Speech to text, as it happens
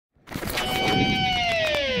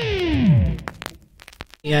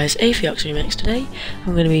Hey guys, Aphiox Remix. Today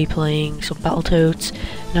I'm going to be playing some Battletoads.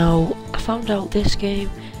 Now, I found out this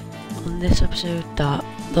game on this episode that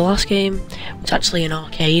the last game was actually an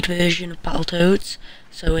arcade version of Battletoads.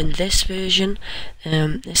 So in this version,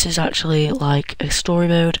 this is actually like a story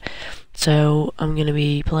mode. So I'm going to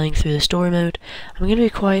be playing through the story mode. I'm going to be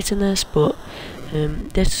quiet in this, but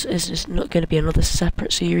this is just not going to be another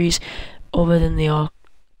separate series other than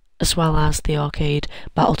as well as the arcade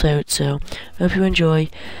Battletoads. So I hope you enjoy.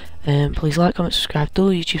 Please like, comment, subscribe, do all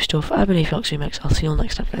the YouTube stuff. I've been Aphiox Remix. I'll see you all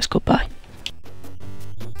next time, guys. Goodbye.